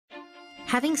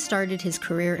Having started his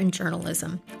career in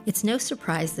journalism, it's no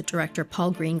surprise that director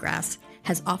Paul Greengrass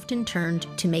has often turned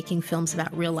to making films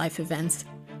about real-life events,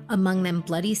 among them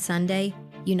Bloody Sunday,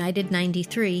 United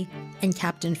 93, and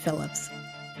Captain Phillips.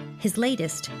 His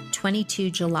latest,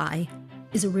 22 July,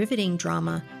 is a riveting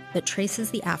drama that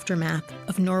traces the aftermath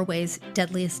of Norway's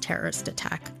deadliest terrorist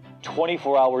attack.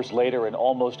 24 hours later, an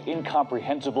almost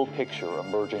incomprehensible picture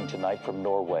emerging tonight from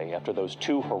Norway after those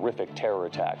two horrific terror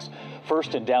attacks.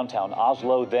 First in downtown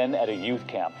Oslo, then at a youth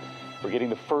camp. We're getting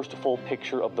the first full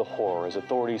picture of the horror as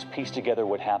authorities piece together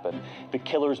what happened, the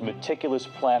killer's meticulous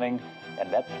planning,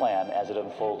 and that plan as it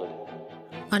unfolded.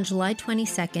 On July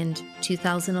 22,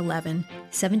 2011,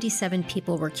 77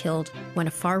 people were killed when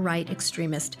a far-right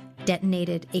extremist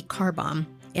detonated a car bomb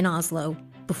in Oslo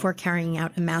before carrying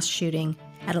out a mass shooting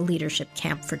at a leadership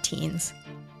camp for teens.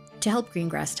 To help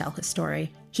Greengrass tell his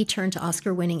story, he turned to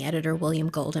Oscar-winning editor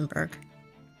William Goldenberg.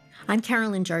 I'm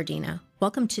Carolyn Giardina.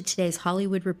 Welcome to today's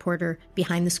Hollywood Reporter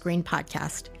Behind the Screen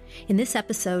podcast. In this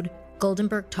episode,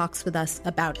 Goldenberg talks with us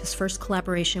about his first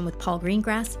collaboration with Paul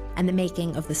Greengrass and the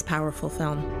making of this powerful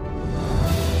film.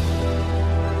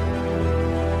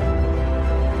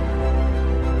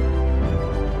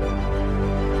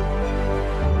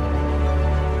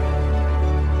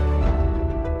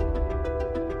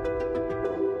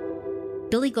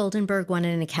 Billy Goldenberg won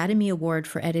an Academy Award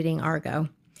for editing Argo,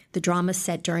 the drama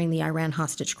set during the Iran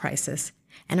hostage crisis,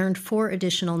 and earned 4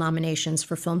 additional nominations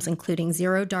for films including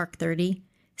Zero Dark 30,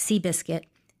 Seabiscuit,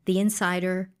 The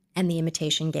Insider, and The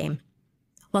Imitation Game.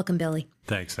 Welcome, Billy.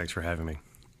 Thanks for having me.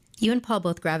 You and Paul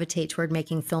both gravitate toward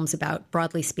making films about,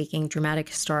 broadly speaking, dramatic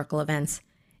historical events.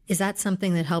 Is that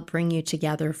something that helped bring you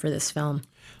together for this film?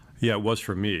 Yeah, it was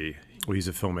for me. Well, he's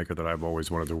a filmmaker that I've always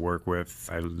wanted to work with.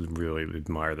 I really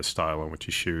admire the style in which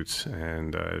he shoots,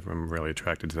 and I'm really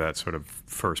attracted to that sort of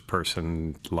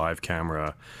first-person, live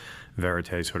camera,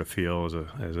 verite sort of feel as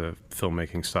a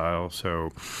filmmaking style. So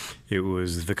it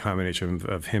was the combination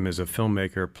of him as a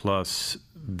filmmaker plus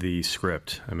the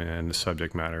script, and the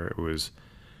subject matter.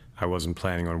 I wasn't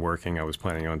planning on working. I was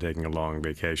planning on taking a long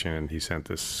vacation, and he sent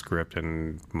this script,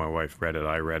 and my wife read it,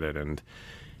 I read it, and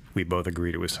we both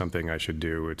agreed it was something I should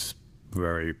do. It's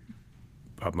very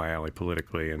up my alley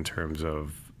politically in terms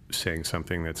of saying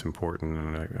something that's important,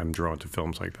 and I'm drawn to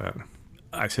films like that.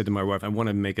 I said to my wife, I want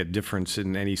to make a difference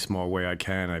in any small way I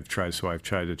can. I've tried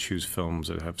to choose films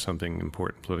that have something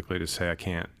important politically to say. I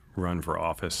can't run for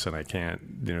office, and I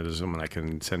can't, there's someone I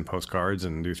can send postcards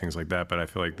and do things like that, but I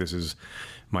feel like this is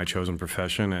my chosen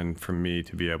profession, and for me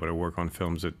to be able to work on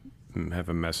films that have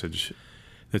a message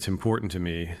that's important to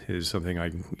me is something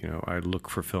I look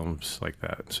for films like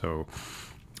that. So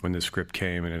when this script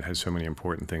came and it has so many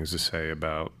important things to say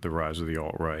about the rise of the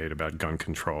alt-right, about gun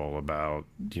control, about,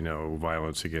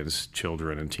 violence against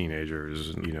children and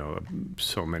teenagers,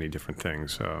 so many different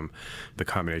things. The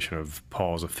combination of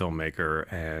Paul as a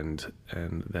filmmaker and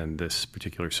then this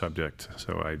particular subject.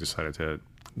 So I decided to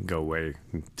go away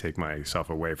and take myself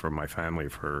away from my family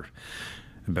for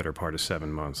the better part of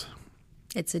 7 months.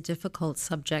 It's a difficult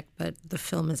subject, but the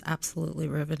film is absolutely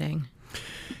riveting.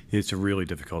 It's a really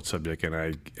difficult subject, and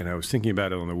I was thinking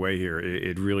about it on the way here.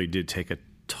 It really did take a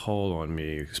toll on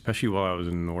me, especially while I was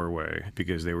in Norway,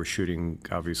 because they were shooting,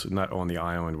 obviously, not on the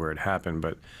island where it happened,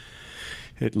 but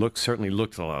it certainly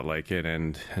looked a lot like it,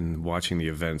 and watching the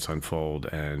events unfold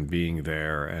and being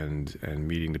there and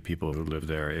meeting the people who lived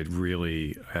there,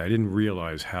 I didn't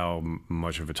realize how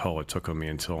much of a toll it took on me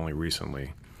until only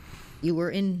recently. You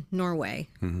were in Norway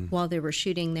while they were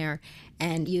shooting there,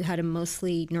 and you had a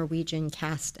mostly Norwegian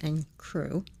cast and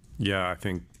crew. Yeah, I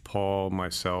think Paul,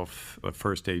 myself, the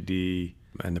first AD,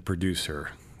 and the producer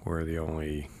were the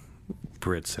only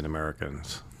Brits and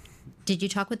Americans. Did you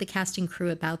talk with the cast and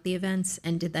crew about the events,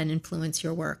 and did that influence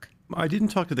your work? I didn't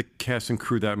talk to the cast and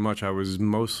crew that much. I was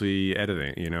mostly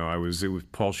editing.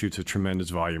 Paul shoots a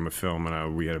tremendous volume of film,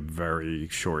 and we had a very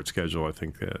short schedule. I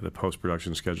think the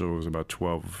post-production schedule was about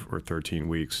 12 or 13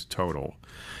 weeks total,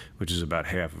 which is about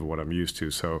half of what I'm used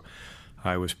to. So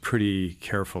I was pretty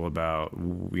careful about,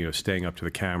 staying up to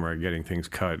the camera, getting things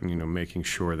cut, and, making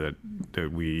sure that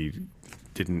we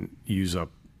didn't use up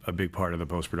a big part of the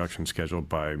post-production schedule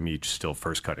by me still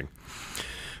first cutting.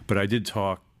 But I did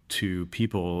talk to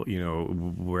people,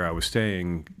 where I was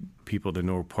staying,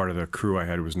 part of the crew I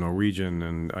had was Norwegian,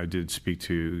 and I did speak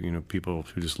to, people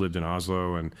who just lived in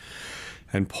Oslo,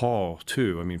 and Paul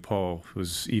too. Paul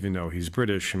was, even though he's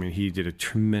British, he did a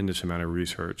tremendous amount of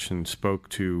research and spoke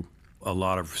to a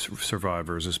lot of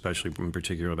survivors, especially in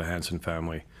particular the Hansen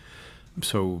family.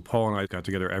 So Paul and I got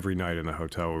together every night in the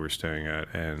hotel we were staying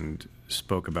at and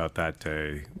spoke about that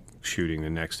day shooting, the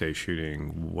next day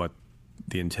shooting, what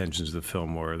the intentions of the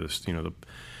film were, this,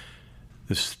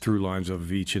 this through lines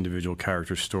of each individual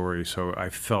character's story. So I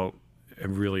felt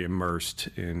really immersed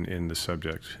in the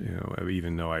subject,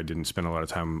 even though I didn't spend a lot of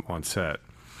time on set.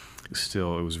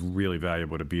 Still, it was really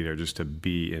valuable to be there, just to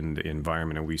be in the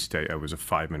environment. And I was a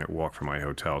 5-minute walk from my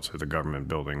hotel to the government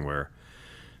building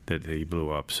that they blew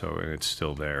up. So, and it's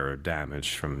still there,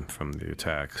 damaged from the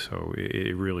attack. So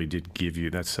it really did give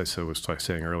you, that's I was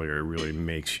saying earlier, it really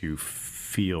makes you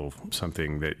feel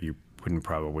something that you wouldn't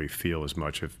probably feel as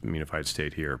much if I'd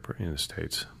stayed here in the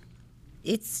States.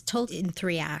 It's told in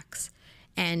 3 acts,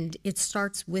 and it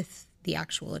starts with the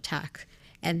actual attack,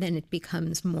 and then it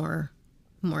becomes more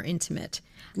intimate.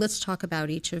 Let's talk about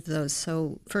each of those.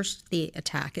 So first, the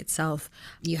attack itself.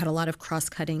 You had a lot of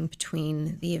cross-cutting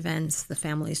between the events, the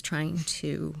families trying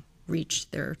to reach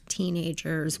their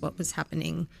teenagers, what was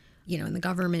happening, in the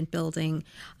government building.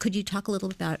 Could you talk a little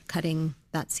about cutting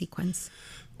that sequence?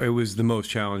 It was the most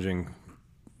challenging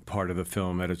part of the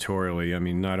film editorially.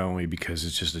 Not only because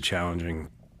it's just a challenging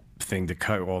thing to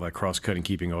cut, all that cross-cutting,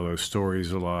 keeping all those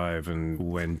stories alive, and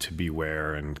when to be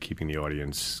where, and keeping the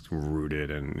audience rooted,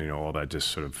 and all that just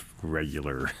sort of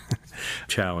regular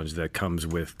challenge that comes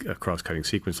with a cross-cutting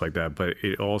sequence like that. But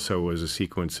it also was a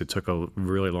sequence that took a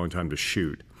really long time to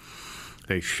shoot.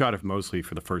 They shot it mostly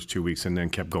for the first 2 weeks and then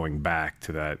kept going back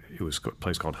to that. It was a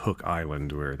place called Hook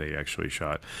Island where they actually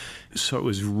shot. So it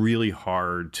was really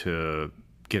hard to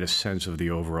get a sense of the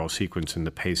overall sequence and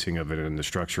the pacing of it and the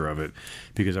structure of it,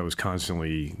 because I was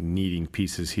constantly needing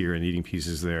pieces here and needing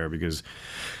pieces there, because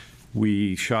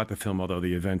we shot the film, although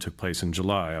the event took place in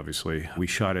July, obviously. We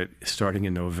shot it starting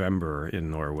in November in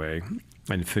Norway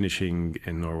and finishing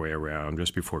in Norway around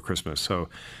just before Christmas. So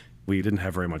we didn't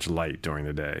have very much light during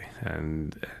the day.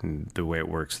 And the way it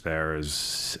works there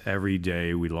is every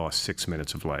day we lost 6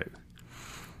 minutes of light.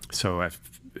 So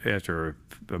after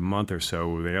a month or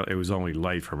so, it was only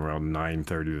light from around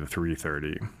 9:30 to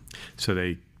 3:30. So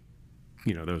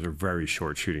those are very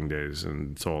short shooting days,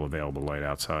 and it's all available light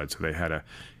outside. So they had to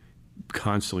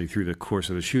constantly, through the course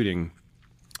of the shooting,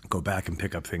 go back and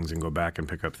pick up things and go back and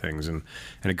pick up things. And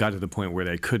it got to the point where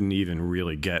they couldn't even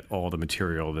really get all the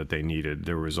material that they needed.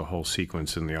 There was a whole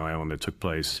sequence in the island that took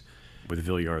place with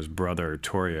Viljar's brother,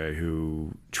 Torje,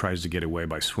 who tries to get away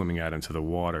by swimming out into the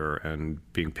water and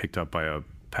being picked up by a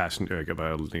passenger, by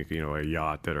a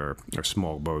yacht or a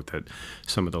small boat that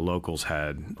some of the locals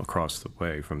had across the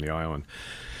way from the island.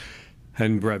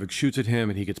 And Breivik shoots at him,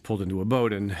 and he gets pulled into a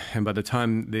boat, and by the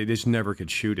time they just never could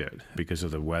shoot it because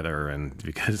of the weather and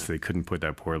because they couldn't put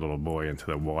that poor little boy into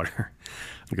the water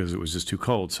because it was just too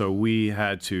cold. So we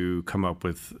had to come up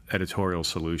with editorial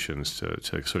solutions to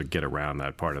sort of get around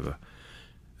that part of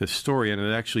the story, and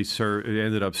it actually it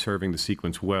ended up serving the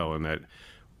sequence well, in that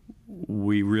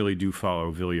we really do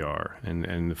follow Viljar, and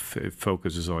it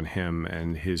focuses on him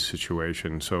and his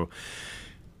situation. So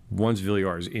once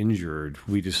Viljar is injured,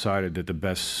 we decided that the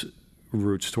best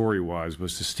route story-wise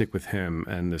was to stick with him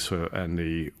and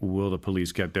will the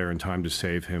police get there in time to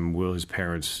save him? Will his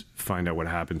parents find out what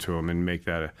happened to him, and make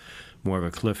that more of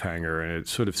a cliffhanger? And it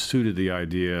sort of suited the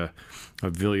idea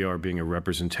of Viljar being a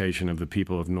representation of the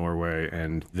people of Norway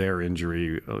and their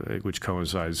injury, which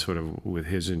coincides sort of with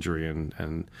his injury.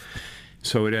 And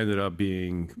so it ended up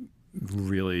being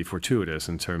really fortuitous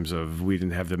in terms of we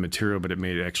didn't have the material, but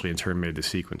it actually in turn made the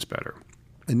sequence better.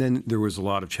 And then there was a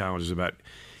lot of challenges about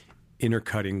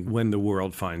intercutting when the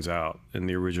world finds out. In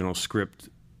the original script,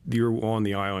 you're on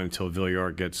the island until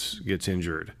Viljar gets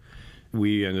injured.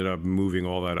 We ended up moving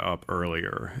all that up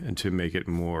earlier and to make it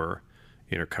more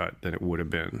intercut than it would have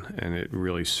been. And it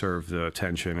really served the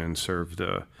tension and served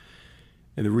the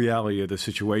reality of the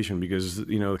situation, because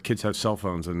the kids have cell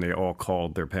phones and they all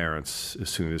called their parents as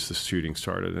soon as the shooting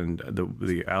started. And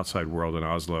the outside world in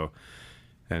Oslo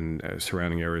and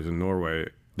surrounding areas in Norway,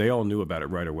 they all knew about it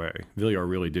right away. Viljar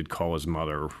really did call his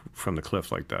mother from the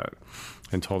cliff like that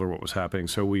and told her what was happening.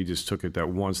 So we just took it that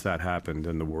once that happened,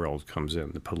 then the world comes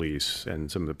in, the police and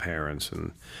some of the parents.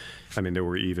 And there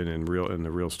were even in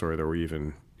the real story, there were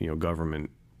even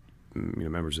government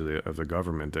members of the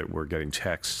government that were getting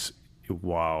texts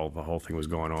while the whole thing was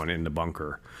going on in the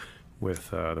bunker with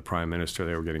the prime minister.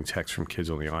 They were getting texts from kids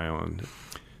on the island.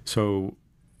 So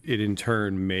it in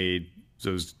turn made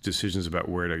those decisions about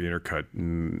where to intercut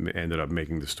ended up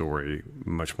making the story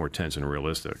much more tense and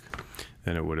realistic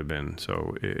than it would have been.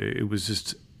 So it was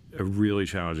just a really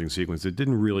challenging sequence. It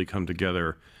didn't really come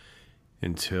together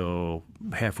until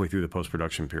halfway through the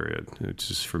post-production period. It's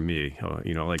just for me,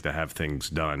 I like to have things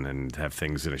done and have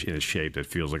things in a shape that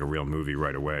feels like a real movie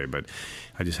right away. But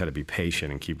I just had to be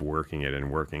patient and keep working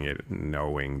it,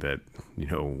 knowing that,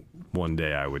 one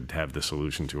day I would have the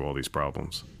solution to all these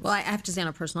problems. Well, I have to say on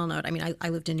a personal note, I mean, I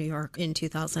lived in New York in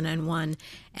 2001,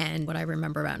 and what I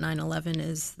remember about 9/11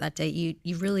 is that day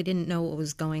you really didn't know what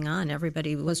was going on.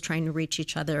 Everybody was trying to reach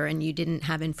each other, and you didn't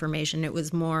have information. It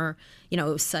was more, it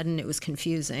was sudden, it was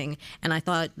confusing. And I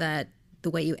thought that the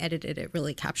way you edited it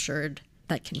really captured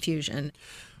that confusion.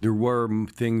 There were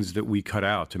things that we cut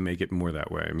out to make it more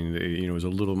that way. I mean, it was a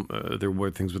little, there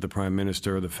were things with the Prime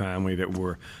Minister, the family, that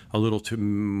were a little too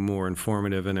more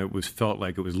informative, and it felt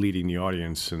like it was leading the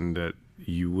audience, and that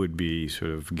you would be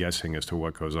sort of guessing as to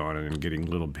what goes on and getting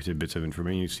little bits of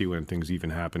information. You see when things even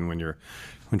happen,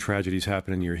 when tragedies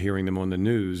happen and you're hearing them on the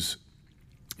news,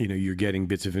 you're getting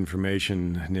bits of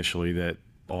information initially that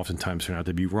oftentimes turn out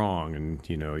to be wrong, and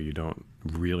you don't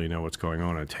really know what's going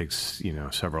on. It takes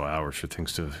several hours for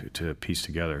things to piece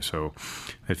together. So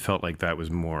it felt like that was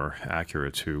more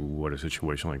accurate to what a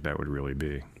situation like that would really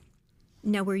be.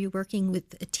 Now, were you working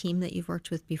with a team that you've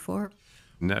worked with before?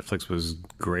 Netflix was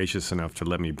gracious enough to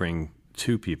let me bring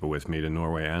 2 people with me to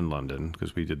Norway and London,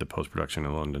 because we did the post-production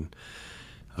in London.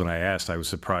 When I asked, I was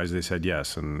surprised they said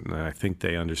yes, and I think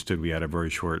they understood we had a very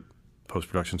short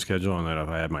post-production schedule, and that if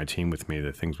I had my team with me,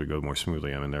 that things would go more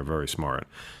smoothly. I mean, they're very smart.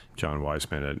 John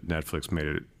Weissman at Netflix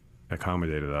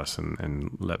accommodated us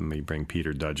and let me bring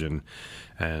Peter Dudgeon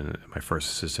and my first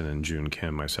assistant, and June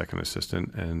Kim, my second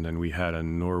assistant. And then we had a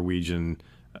Norwegian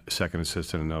second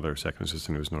assistant, another second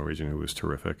assistant who was Norwegian, who was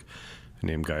terrific,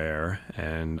 named Geir,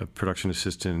 and a production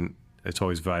assistant. It's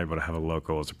always valuable to have a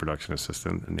local as a production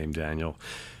assistant named Daniel,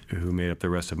 who made up the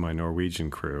rest of my Norwegian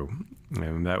crew.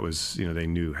 And that was, they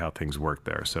knew how things worked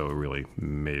there, so it really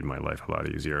made my life a lot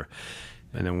easier.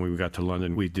 And then when we got to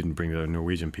London, we didn't bring the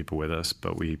Norwegian people with us,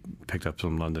 but we picked up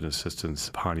some London assistants,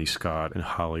 Pawnee Scott and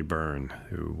Holly Byrne,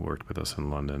 who worked with us in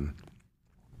London.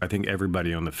 I think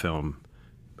everybody on the film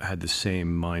had the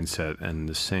same mindset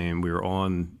and we were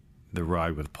on the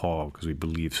ride with Paul because we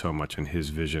believed so much in his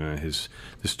vision and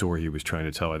the story he was trying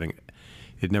to tell. I think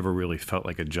it never really felt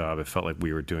like a job. It felt like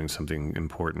we were doing something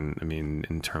important,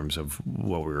 in terms of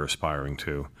what we were aspiring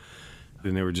to.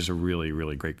 And they were just a really,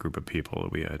 really great group of people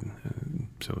that we had.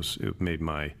 So it made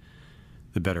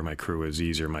the better my crew is,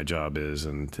 easier my job is.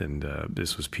 And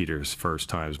this was Peter's first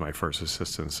time as my first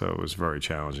assistant, so it was very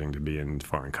challenging to be in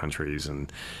foreign countries,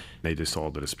 and they just all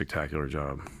did a spectacular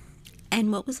job. And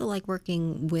what was it like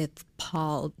working with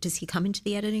Paul? Does he come into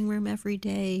the editing room every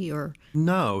day, or?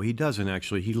 No, he doesn't,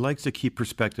 actually. He likes to keep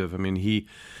perspective. I mean, he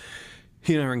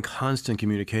and I are in constant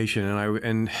communication.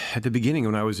 And at the beginning,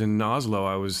 when I was in Oslo,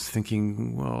 I was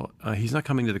thinking, well, he's not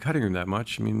coming to the cutting room that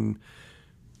much. I mean,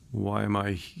 why am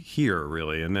I here,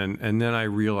 really? And then I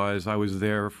realized I was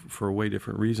there for a way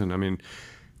different reason. I mean,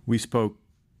 we spoke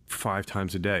 5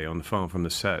 times a day on the phone from the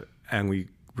set, and we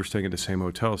were staying at the same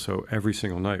hotel, so every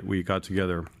single night we got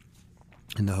together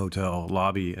in the hotel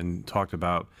lobby and talked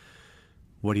about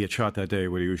what he had shot that day,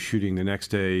 what he was shooting the next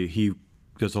day. He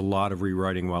does a lot of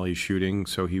rewriting while he's shooting,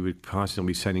 so he would constantly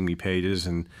be sending me pages,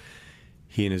 and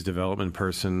he and his development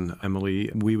person,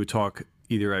 Emily, we would talk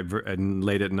either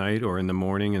late at night or in the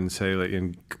morning and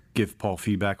and give Paul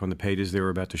feedback on the pages they were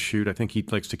about to shoot. I think he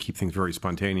likes to keep things very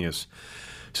spontaneous.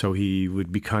 So he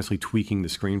would be constantly tweaking the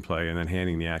screenplay and then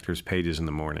handing the actors pages in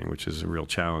the morning, which is a real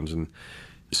challenge. And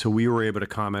so we were able to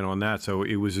comment on that. So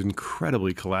it was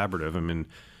incredibly collaborative. I mean,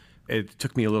 it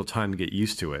took me a little time to get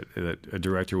used to it, that a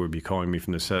director would be calling me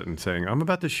from the set and saying, I'm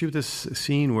about to shoot this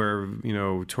scene where,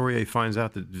 Torrier finds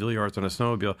out that Villiard's on a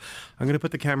snowmobile. I'm going to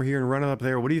put the camera here and run it up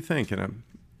there. What do you think? And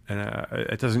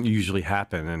it doesn't usually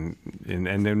happen.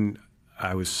 And then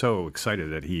I was so excited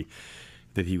that he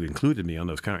included me in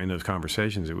those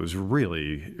conversations. It was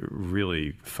really,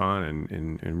 really fun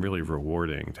and really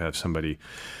rewarding to have somebody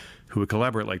who would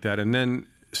collaborate like that. And then,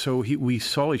 so we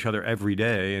saw each other every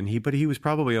day, but he was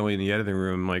probably only in the editing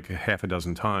room like half a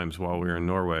dozen times while we were in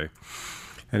Norway.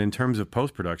 And in terms of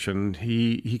post-production,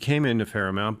 he came in a fair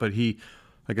amount, but he,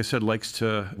 like I said, likes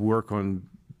to work on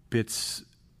bits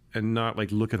and not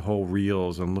look at whole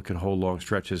reels and look at whole long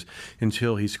stretches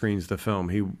until he screens the film.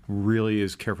 He really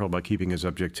is careful about keeping his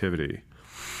objectivity.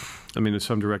 I mean,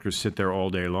 some directors sit there all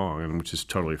day long, and which is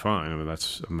totally fine. I mean,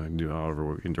 I'm going to do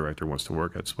however a director wants to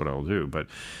work. That's what I'll do. But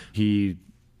he,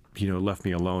 left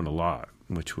me alone a lot,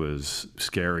 which was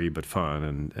scary but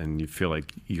fun. And you feel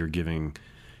like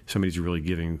somebody's really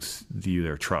giving you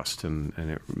their trust, and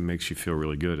it makes you feel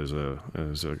really good as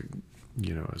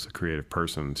a creative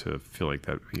person to feel like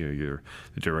that, the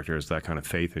director has that kind of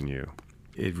faith in you.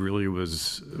 it really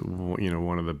was,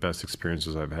 one of the best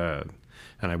experiences I've had.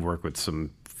 And I've worked with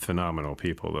some phenomenal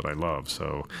people that I love,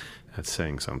 so that's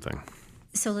saying something.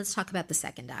 So let's talk about the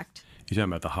second act. You're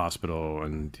talking about the hospital,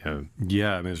 and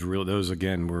yeah, I mean, it's real. Those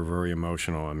again were very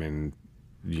emotional. I mean,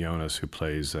 Jonas, who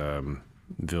plays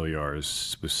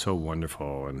Villiers, was so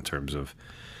wonderful in terms of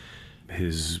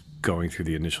his going through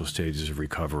the initial stages of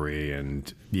recovery,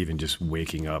 and even just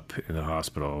waking up in the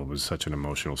hospital was such an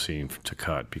emotional scene to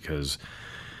cut, because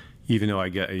even though I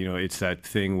get, it's that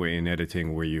thing where in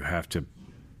editing where you have to,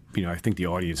 I think the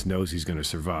audience knows he's going to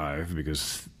survive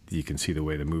because you can see the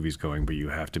way the movie's going, but you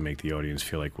have to make the audience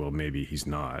feel like, well, maybe he's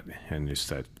not. And it's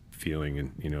that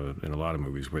feeling in a lot of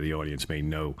movies where the audience may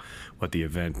know how the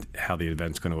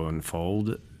event's going to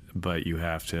unfold, but you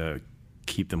have to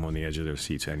keep them on the edge of their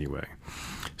seats anyway.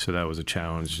 So that was a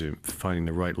challenge, finding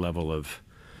the right level of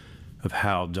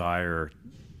how dire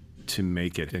to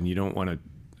make it. And you don't want to,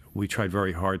 we tried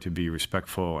very hard to be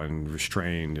respectful and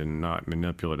restrained and not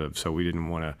manipulative, so we didn't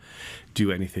want to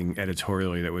do anything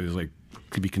editorially that was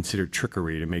could be considered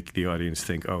trickery to make the audience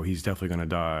think, oh, he's definitely going to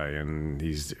die, and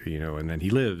he's, and then he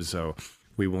lives. So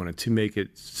we wanted to make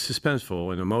it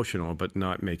suspenseful and emotional, but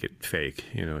not make it fake,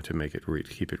 to make it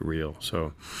keep it real.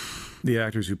 So the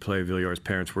actors who play Villiers'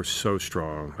 parents were so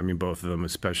strong. I mean, both of them,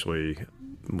 especially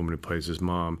the woman who plays his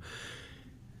mom,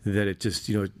 that it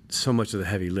just, so much of the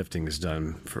heavy lifting is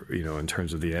done for, in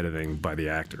terms of the editing by the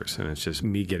actors. And it's just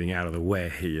me getting out of the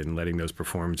way and letting those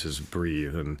performances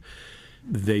breathe. And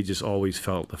they just always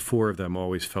felt, the four of them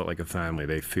always felt like a family.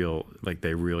 They feel like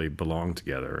they really belong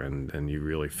together. And you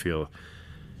really feel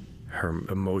her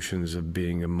emotions of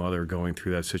being a mother going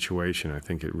through that situation. I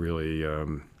think it really,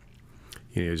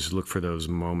 just look for those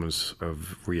moments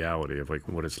of reality of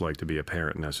what it's like to be a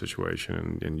parent in that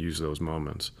situation and use those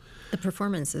moments. The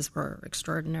performances were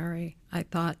extraordinary, I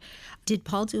thought. Did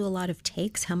Paul do a lot of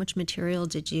takes? How much material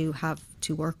did you have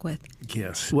to work with?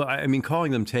 Yes. Well, I mean,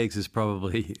 calling them takes is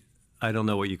probably, I don't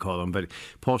know what you call them, but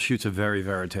Paul shoots a very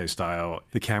verite style.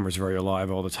 The camera's very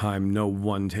alive all the time. No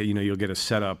one take, you'll get a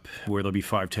setup where there'll be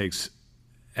 5 takes,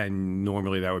 and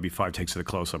normally that would be 5 takes of the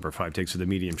close-up or 5 takes of the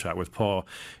medium shot. With Paul,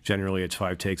 generally it's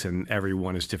 5 takes, and every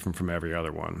one is different from every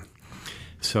other one.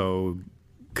 So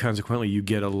consequently, you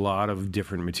get a lot of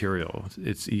different material.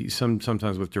 It's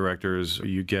sometimes with directors,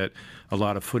 you get a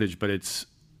lot of footage, but it's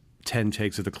 10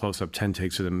 takes of the close-up, 10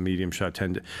 takes of the medium shot,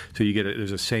 so you get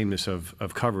there's a sameness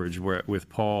of coverage. Where with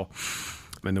Paul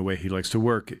and the way he likes to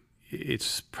work,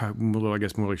 it's probably, I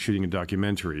guess, more like shooting a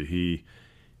documentary.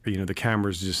 The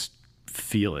cameras just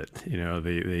feel it.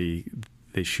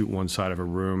 They shoot one side of a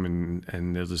room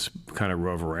and they'll just kind of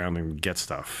rove around and get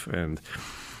stuff. And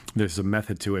there's a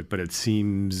method to it, but it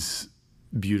seems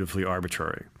beautifully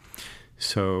arbitrary.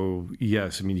 So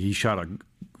yes, I mean, he shot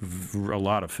a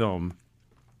lot of film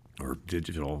or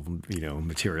digital,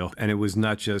 material, and it was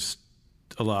not just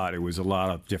a lot. It was a lot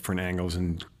of different angles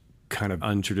and kind of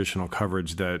untraditional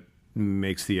coverage that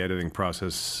makes the editing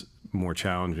process more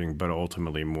challenging, but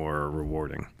ultimately more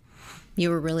rewarding. You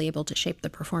were really able to shape the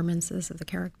performances of the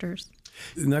characters.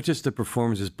 Not just the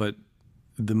performances, but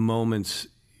the moments.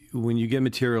 When you get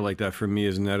material like that, for me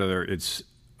as an editor,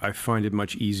 I find it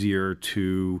much easier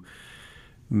to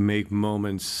make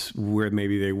moments where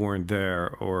maybe they weren't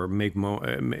there, or make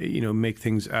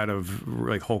things out of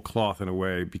whole cloth in a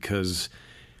way, because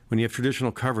when you have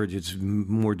traditional coverage, it's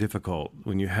more difficult.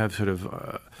 When you have sort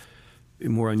of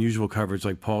more unusual coverage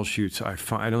like Paul shoots, I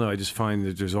just find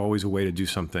that there's always a way to do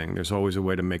something. There's always a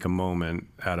way to make a moment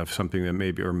out of something that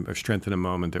maybe, or strengthen a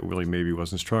moment that really maybe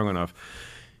wasn't strong enough.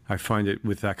 I find it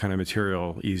with that kind of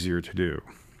material easier to do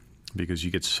because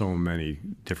you get so many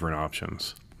different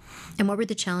options. And what were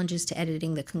the challenges to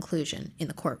editing the conclusion in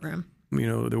the courtroom?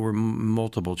 There were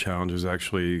multiple challenges,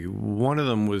 actually. One of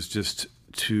them was just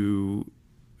to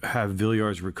have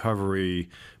Villiers' recovery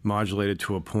modulated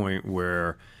to a point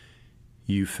where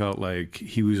you felt like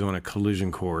he was on a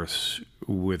collision course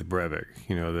with Breivik,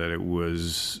 that it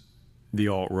was the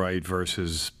alt-right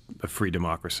versus a free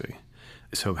democracy.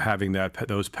 So having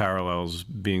those parallels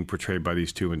being portrayed by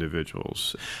these two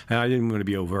individuals. And I didn't want to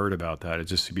be overt about that. It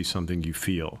just to be something you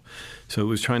feel. So it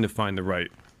was trying to find the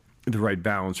right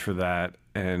balance for that.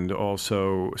 And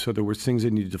also, so there were things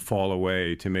that needed to fall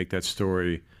away to make that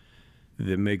story,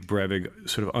 that make Breivik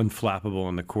sort of unflappable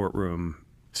in the courtroom,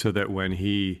 so that when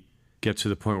he gets to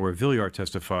the point where Villiers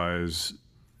testifies,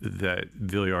 that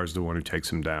Villiers is the one who takes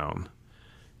him down.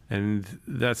 And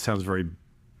that sounds very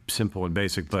simple and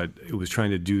basic, but it was trying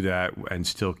to do that and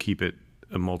still keep it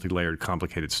a multi-layered,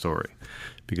 complicated story,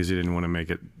 because he didn't want to make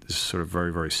it sort of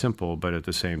very, very simple, but at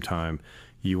the same time,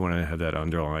 you want to have that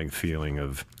underlying feeling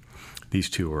of these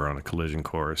two were on a collision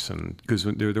course. And because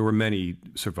there were many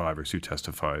survivors who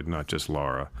testified, not just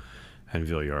Laura and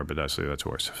Villiard, but that's what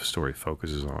our story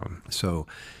focuses on. So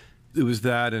it was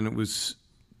that, and it was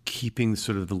keeping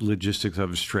sort of the logistics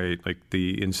of it straight, like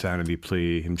the insanity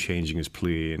plea, him changing his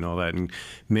plea and all that, and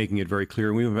making it very clear.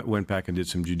 And we went back and did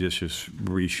some judicious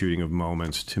reshooting of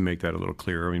moments to make that a little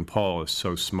clearer. I mean, Paul is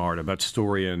so smart about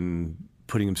story and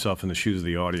putting himself in the shoes of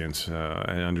the audience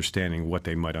and understanding what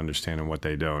they might understand and what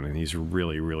they don't. And he's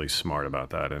really, really smart about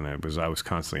that. And I was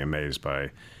constantly amazed by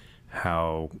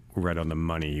how right on the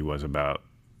money he was about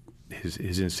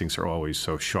his instincts are always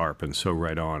so sharp and so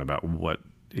right on about what,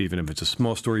 even if it's a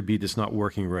small story beat that's not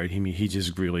working right, he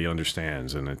just really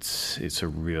understands, and it's a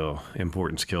real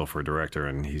important skill for a director,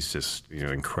 and he's just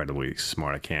incredibly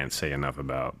smart. I can't say enough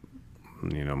about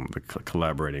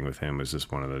collaborating with him was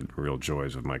just one of the real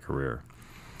joys of my career.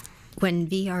 When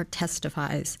VR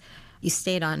testifies, you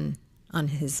stayed on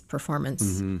his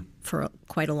performance for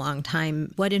quite a long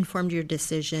time. What informed your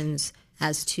decisions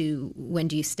as to when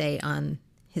do you stay on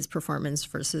his performance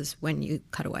versus when you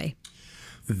cut away?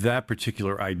 That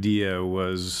particular idea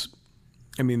was,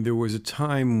 there was a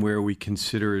time where we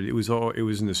considered, it was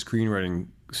in the screenwriting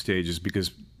stages,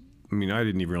 because, I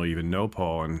didn't even know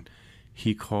Paul, and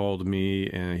he called me,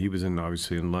 and he was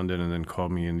obviously in London, and then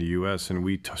called me in the US, and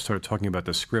we started talking about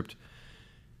the script,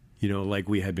 like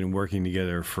we had been working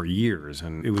together for years.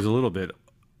 And it was a little bit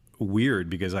weird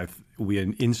because we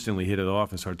had instantly hit it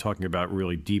off and started talking about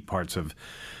really deep parts of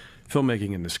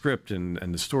filmmaking and the script and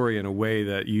the story in a way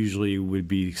that usually would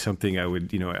be something I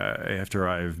would, after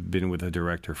I've been with a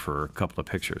director for a couple of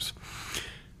pictures.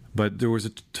 But there was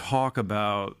a talk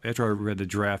about, after I read the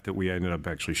draft that we ended up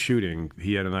actually shooting,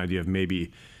 he had an idea of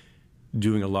maybe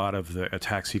doing a lot of the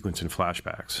attack sequence in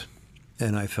flashbacks.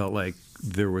 And I felt like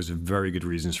there was very good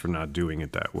reasons for not doing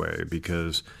it that way,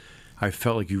 because I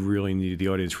felt like the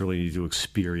audience really needed to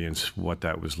experience what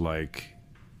that was like,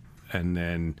 and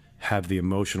then have the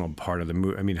emotional part of the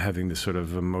movie, having the sort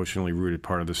of emotionally rooted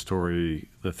part of the story,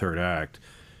 the third act,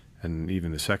 and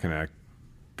even the second act,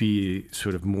 be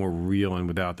sort of more real and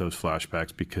without those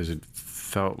flashbacks, because it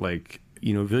felt like,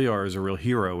 Villiard is a real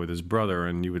hero with his brother,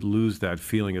 and you would lose that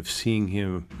feeling of seeing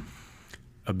him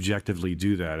objectively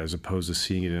do that, as opposed to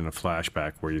seeing it in a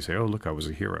flashback where you say, oh, look, I was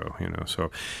a hero, So,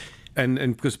 and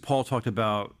because Paul talked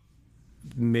about,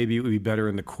 maybe it would be better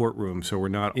in the courtroom, so we're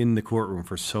not in the courtroom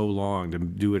for so long, to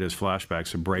do it as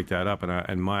flashbacks, to break that up. And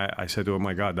I said to him,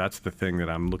 my God, that's the thing that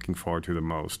I'm looking forward to the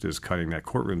most, is cutting that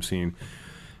courtroom scene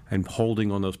and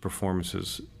holding on those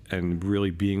performances and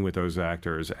really being with those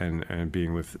actors and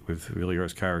being with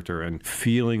Villiard's character and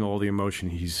feeling all the emotion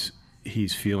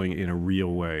he's feeling in a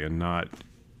real way, and not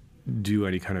do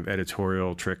any kind of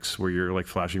editorial tricks where you're like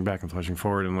flashing back and flashing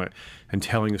forward and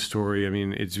telling a story.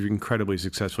 It's incredibly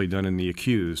successfully done in The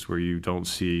Accused, where you don't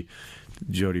see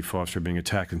Jodie Foster being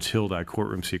attacked until that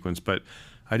courtroom sequence. But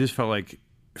I just felt like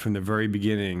from the very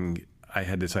beginning, I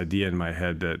had this idea in my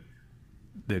head that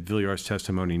Villiard's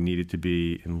testimony needed to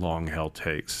be in long-held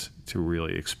takes to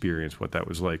really experience what that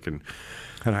was like. And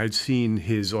I'd seen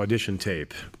his audition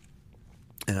tape,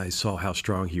 and I saw how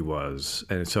strong he was.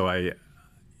 And so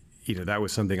that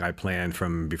was something I planned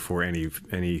from before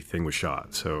anything was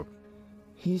shot. So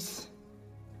he's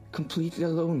completely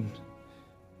alone,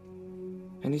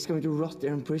 and he's going to rot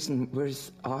there in prison,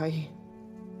 whereas I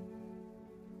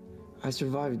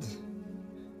survived,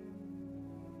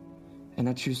 and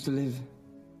I choose to live.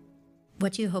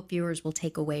 What do you hope viewers will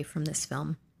take away from this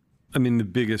film? The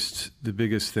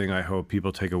biggest thing I hope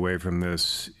people take away from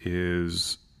this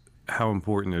is how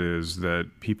important it is that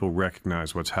people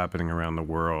recognize what's happening around the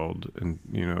world, and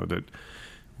that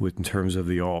in terms of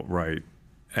the alt-right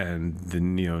and the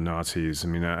neo-Nazis.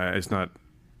 It's not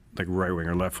like right-wing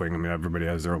or left-wing. Everybody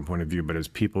has their own point of view, but as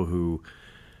people who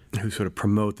sort of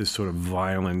promote this sort of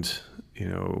violent,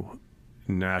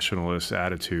 nationalist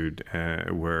attitude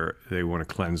where they want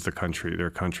to cleanse their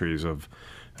countries of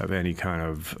any kind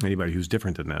of anybody who's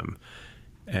different than them.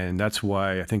 And that's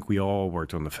why I think we all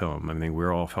worked on the film. We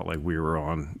all felt like we were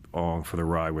on for the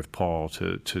ride with Paul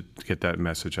to get that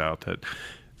message out, that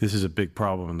this is a big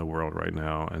problem in the world right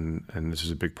now, and this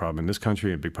is a big problem in this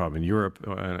country, a big problem in Europe,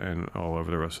 and all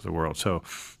over the rest of the world. So,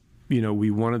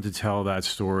 we wanted to tell that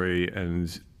story,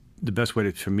 and the best way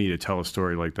for me to tell a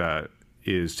story like that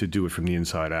is to do it from the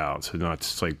inside out. So not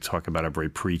just like talk about a very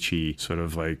preachy sort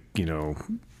of like,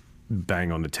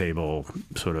 bang on the table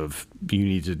sort of, you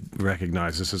need to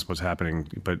recognize this is what's happening.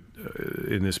 But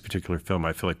in this particular film,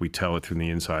 I feel like we tell it from the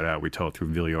inside out. We tell it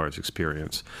through Villiard's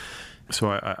experience. So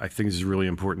I think it's really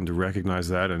important to recognize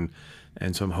that.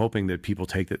 And so I'm hoping that people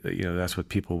take that, that's what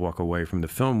people walk away from the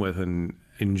film with. And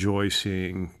enjoy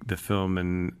seeing the film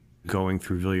and going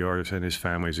through Villiers and his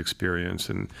family's experience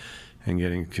and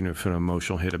getting sort of an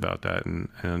emotional hit about that and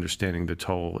understanding the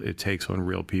toll it takes on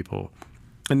real people.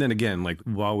 And then again, like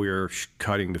while we were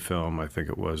cutting the film, I think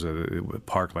it was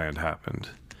Parkland happened.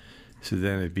 So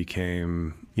then it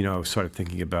became, I started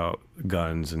thinking about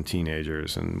guns and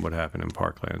teenagers and what happened in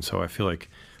Parkland. So I feel like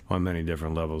on many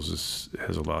different levels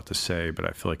has a lot to say, but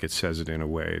I feel like it says it in a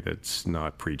way that's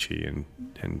not preachy and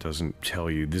doesn't tell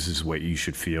you this is what you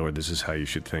should feel or this is how you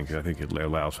should think. I think it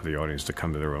allows for the audience to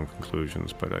come to their own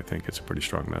conclusions, but I think it's a pretty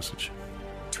strong message.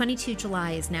 22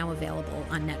 July is now available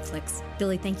on Netflix.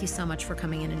 Billy, thank you so much for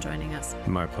coming in and joining us.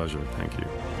 My pleasure. Thank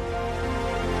you.